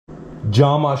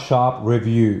JoMaShop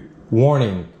review.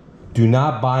 Warning, do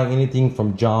not buy anything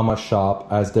from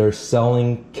JoMaShop as they're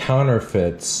selling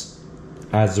counterfeits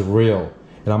as real.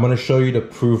 And I'm gonna show you the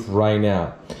proof right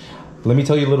now. Let me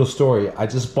tell you a little story. I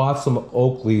just bought some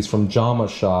Oakleys from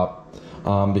JoMaShop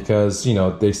because, you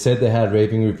know, they said they had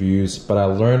raving reviews, but I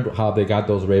learned how they got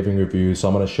those raving reviews, so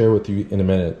I'm gonna share with you in a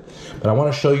minute. But I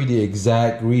wanna show you the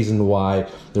exact reason why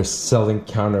they're selling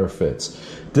counterfeits.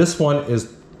 This one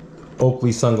is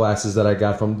Oakley sunglasses that I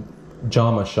got from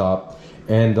JoMaShop,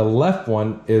 and the left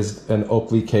one is an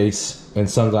Oakley case and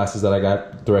sunglasses that I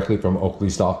got directly from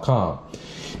Oakleys.com.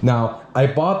 Now, I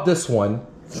bought this one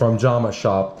from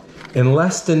JoMaShop. In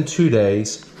less than 2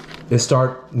 days, it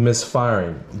started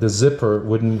misfiring. The zipper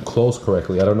wouldn't close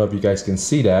correctly. I don't know if you guys can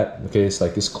see that. Okay, it's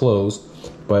like it's closed,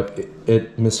 but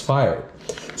it misfired.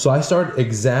 So I started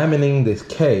examining this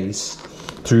case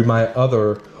through my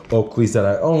other Oakleys that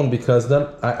I own, because then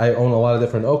I own a lot of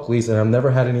different Oakleys and I've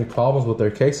never had any problems with their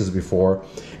cases before.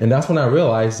 And that's when I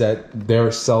realized that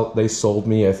they sold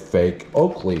me a fake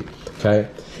Oakley, okay?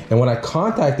 And when I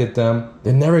contacted them,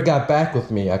 they never got back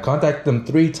with me. I contacted them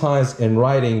 3 times in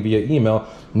writing via email,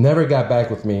 never got back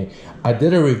with me. I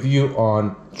did a review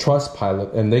on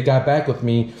Trustpilot and they got back with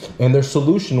me, and their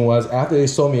solution was, after they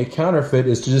sold me a counterfeit,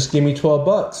 is to just give me 12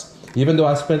 bucks. Even though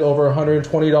I spent over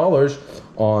 $120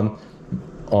 on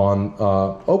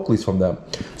Oakleys from them.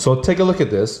 So take a look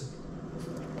at this.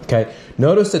 Okay,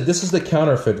 notice that this is the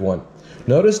counterfeit one.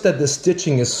 Notice that the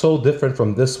stitching is so different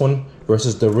from this one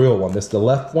versus the real one. The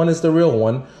left one is the real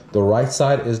one. The right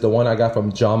side is the one I got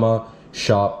from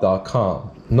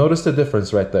JoMaShop.com. Notice the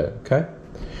difference right there, okay?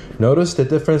 Notice the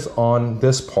difference on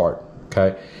this part,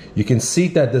 okay? You can see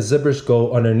that the zippers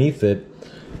go underneath it,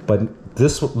 but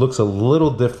this looks a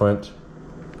little different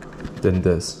than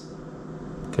this,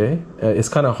 okay? It's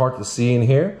kind of hard to see in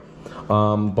here,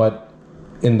 but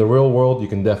in the real world, you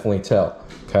can definitely tell,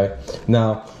 okay?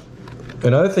 Now,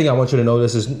 another thing I want you to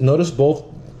notice is, notice both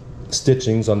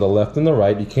stitchings on the left and the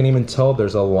right. You can't even tell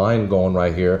there's a line going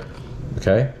right here,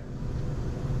 okay?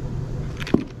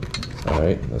 All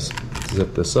right, let's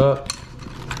zip this up,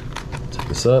 zip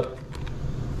this up,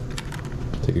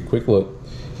 take a quick look.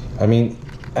 I mean,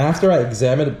 after I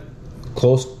examined it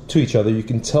close to each other, you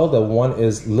can tell that one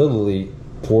is literally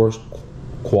poor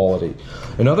quality.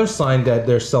 Another sign that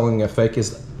they're selling a fake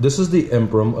is, this is the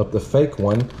emblem of the fake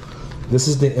one. This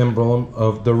is the emblem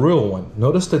of the real one.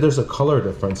 Notice that there's a color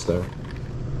difference there.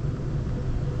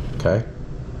 Okay.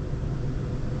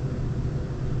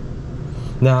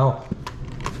 Now,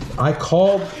 I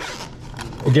called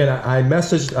again. I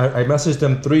messaged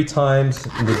them 3 times.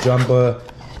 The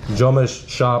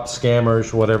JoMaShop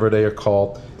scammers, whatever they are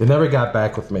called. They never got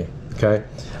back with me. Okay.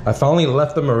 I finally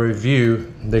left them a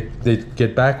review. They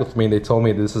get back with me and they told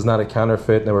me this is not a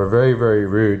counterfeit. They were very, very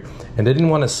rude, and they didn't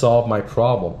want to solve my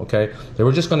problem, okay? They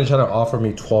were just going to try to offer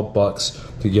me 12 bucks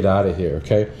to get out of here,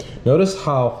 okay? Notice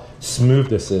how smooth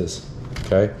this is,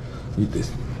 okay?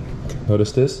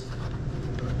 Notice this?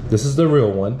 This is the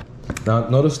real one. Now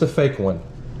notice the fake one.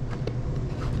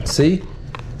 See?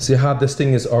 See how this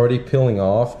thing is already peeling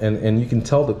off, and you can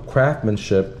tell the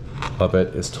craftsmanship of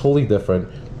it is totally different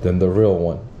than the real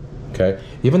one, okay?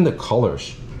 Even the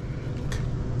colors,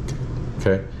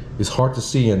 okay? It's hard to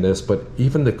see in this, but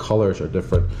even the colors are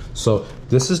different. So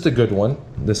this is the good one.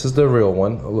 This is the real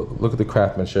one. Look at the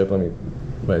craftsmanship. Let me,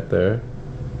 right there.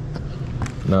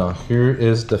 Now here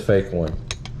is the fake one.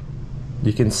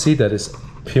 You can see that it's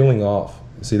peeling off.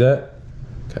 See that?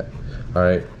 Okay. All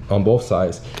right. On both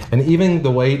sides, and even the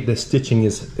way the stitching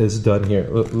is done here.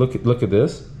 Look at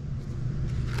this.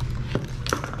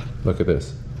 Look at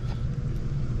this.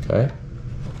 Okay.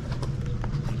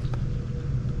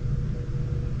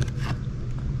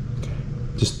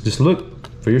 Just look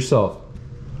for yourself.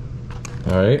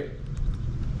 All right.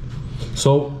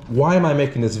 So why am I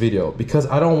making this video? Because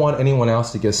I don't want anyone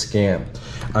else to get scammed.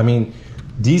 I mean,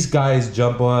 these guys,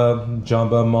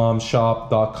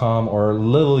 JoMaShop.com, are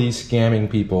literally scamming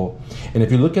people. And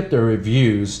if you look at their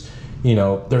reviews, you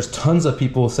know, there's tons of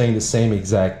people saying the same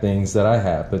exact things that I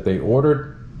have, that they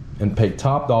ordered and paid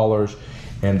top dollars,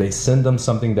 and they send them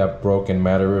something that broke in a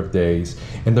matter of days.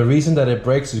 And the reason that it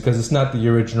breaks is because it's not the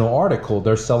original article.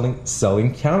 They're selling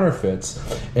counterfeits.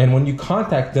 And when you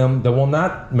contact them, they will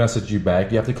not message you back.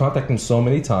 You have to contact them so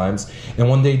many times. And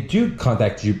when they do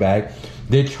contact you back,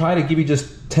 they try to give you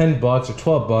just 10 bucks or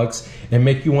 12 bucks and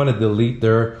make you want to delete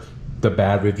the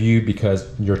bad review, because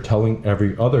you're telling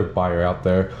every other buyer out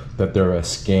there that they're a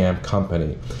scam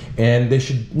company. And they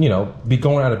should, you know, be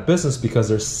going out of business, because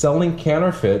they're selling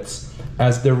counterfeits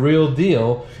as the real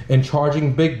deal and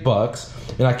charging big bucks.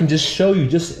 And I can just show you,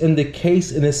 just in the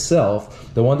case in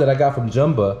itself, the one that I got from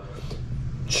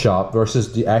JoMaShop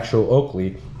versus the actual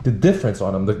Oakley, the difference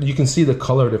on them. You can see the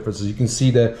color differences. You can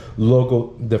see the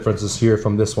logo differences here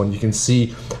from this one. You can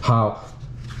see how,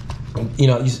 you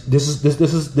know, this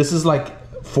is like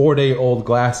 4-day-old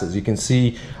glasses. You can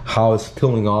see how it's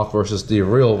peeling off versus the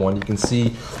real one. You can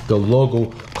see the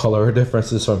logo color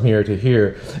differences from here to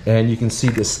here, and you can see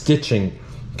the stitching.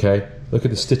 Okay, look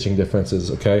at the stitching differences.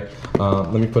 Okay,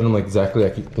 let me put them like exactly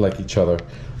like each other.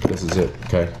 This is it.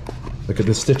 Okay, look at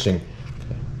the stitching.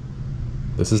 Okay.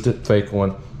 This is the fake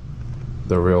one,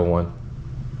 the real one.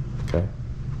 Okay.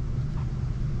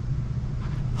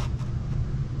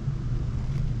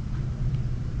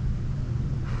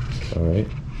 All right.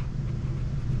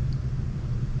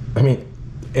 I mean,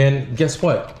 and guess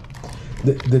what?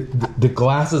 The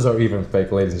glasses are even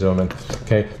fake, ladies and gentlemen.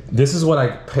 Okay, this is what I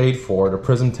paid for, the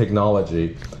prism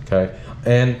technology. Okay,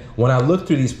 and when I look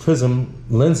through these prism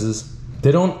lenses,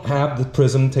 they don't have the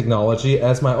prism technology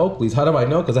as my Oakleys. How do I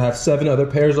know? Because I have 7 other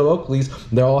pairs of Oakleys.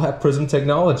 They all have prism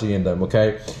technology in them.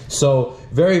 Okay, so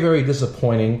very, very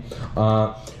disappointing.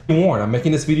 Warn, I'm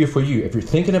making this video for you. If you're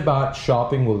thinking about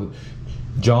shopping with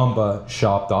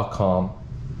JoMaShop.com,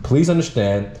 please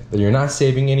understand that you're not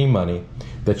saving any money,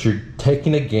 that you're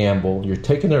taking a gamble, you're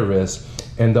taking a risk,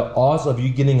 and the odds of you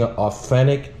getting an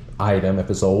authentic item,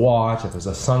 if it's a watch, if it's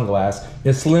a sunglass,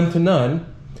 is slim to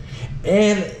none.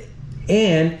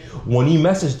 And when you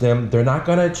message them, they're not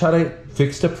gonna try to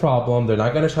fix the problem, they're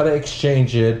not gonna try to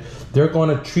exchange it, they're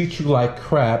gonna treat you like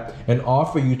crap and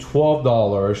offer you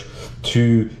 $12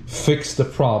 to fix the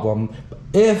problem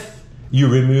if you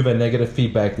remove a negative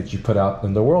feedback that you put out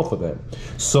in the world for them.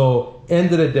 So,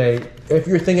 end of the day, if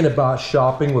you're thinking about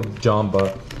shopping with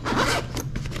JoMaShop,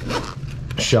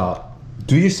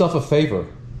 do yourself a favor.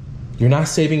 You're not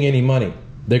saving any money.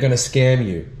 They're gonna scam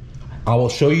you. I will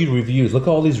show you reviews. Look at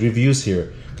all these reviews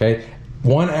here, okay?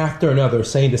 One after another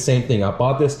saying the same thing. I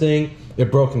bought this thing,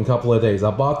 it broke in a couple of days.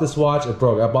 I bought this watch, it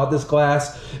broke. I bought this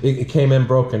glass, it came in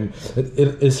broken.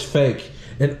 It is fake.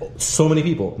 And so many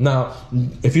people. Now,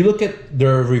 if you look at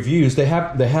their reviews, they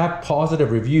have positive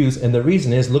reviews, and the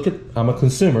reason is, look at, I'm a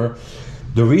consumer,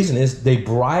 the reason is they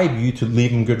bribe you to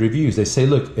leave them good reviews. They say,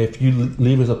 look, if you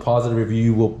leave us a positive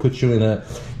review, we'll put you in a,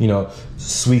 you know,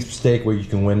 sweepstake where you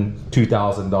can win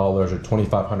 $2,000 or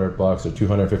 $2,500 or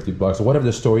 $250 or whatever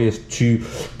the story is,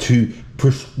 to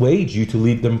persuade you to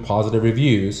leave them positive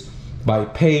reviews by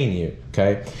paying you,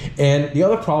 okay? And the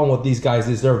other problem with these guys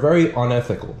is they're very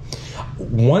unethical.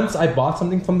 Once I bought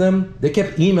something from them, they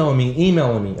kept emailing me,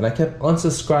 and I kept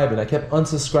unsubscribing,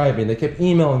 they kept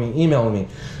emailing me.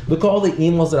 Look at all the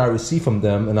emails that I received from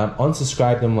them, and I've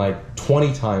unsubscribed them like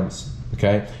 20 times,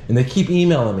 okay? And they keep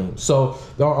emailing me. So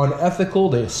they're unethical,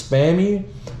 they spam you.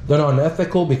 They're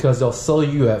unethical because they'll sell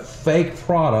you a fake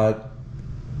product,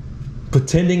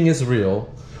 pretending it's real.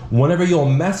 Whenever you'll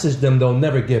message them, they'll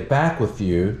never get back with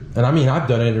you. And I mean, I've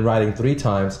done it in writing 3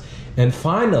 times. And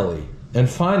finally,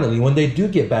 when they do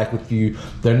get back with you,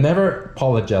 they're never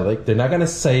apologetic. They're not gonna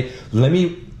say, let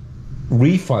me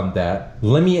refund that,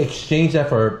 let me exchange that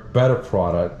for a better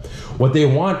product. What they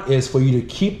want is for you to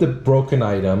keep the broken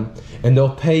item, and they'll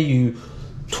pay you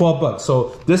 $12.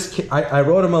 So this, I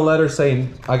wrote them a letter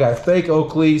saying, I got fake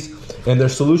Oakleys, and their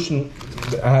solution,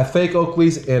 I have fake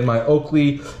Oakleys and my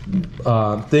Oakley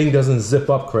thing doesn't zip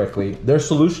up correctly. Their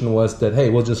solution was that, hey,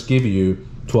 we'll just give you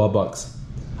 $12.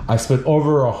 I spent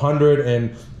over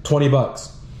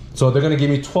 $120. So they're gonna give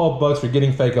me $12 for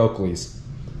getting fake Oakleys.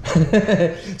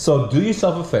 So do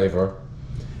yourself a favor,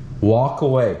 walk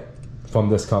away from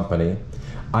this company.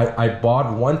 I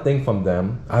bought one thing from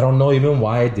them. I don't know even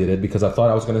why I did it, because I thought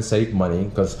I was gonna save money,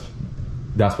 because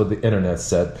that's what the internet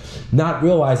said, not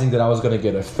realizing that I was gonna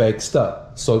get a fake stuff.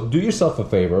 So do yourself a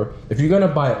favor. If you're gonna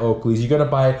buy Oakleys, you're gonna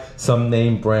buy some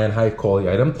name brand, high quality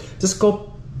item, just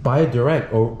go buy it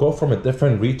direct or go from a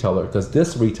different retailer, because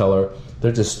this retailer,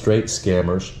 they're just straight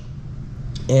scammers.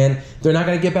 And they're not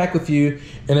gonna get back with you.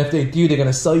 And if they do, they're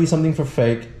gonna sell you something for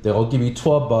fake. They'll give you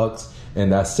 $12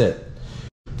 and that's it.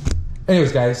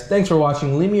 Anyways, guys, thanks for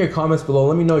watching. Leave me your comments below.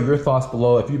 Let me know your thoughts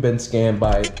below if you've been scammed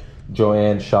by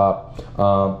JoMaShop.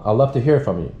 I'd love to hear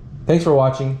from you. Thanks for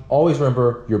watching. Always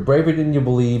remember, you're braver than you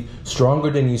believe, stronger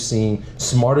than you seem,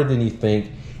 smarter than you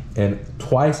think, and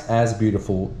twice as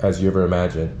beautiful as you ever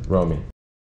imagined. Romy.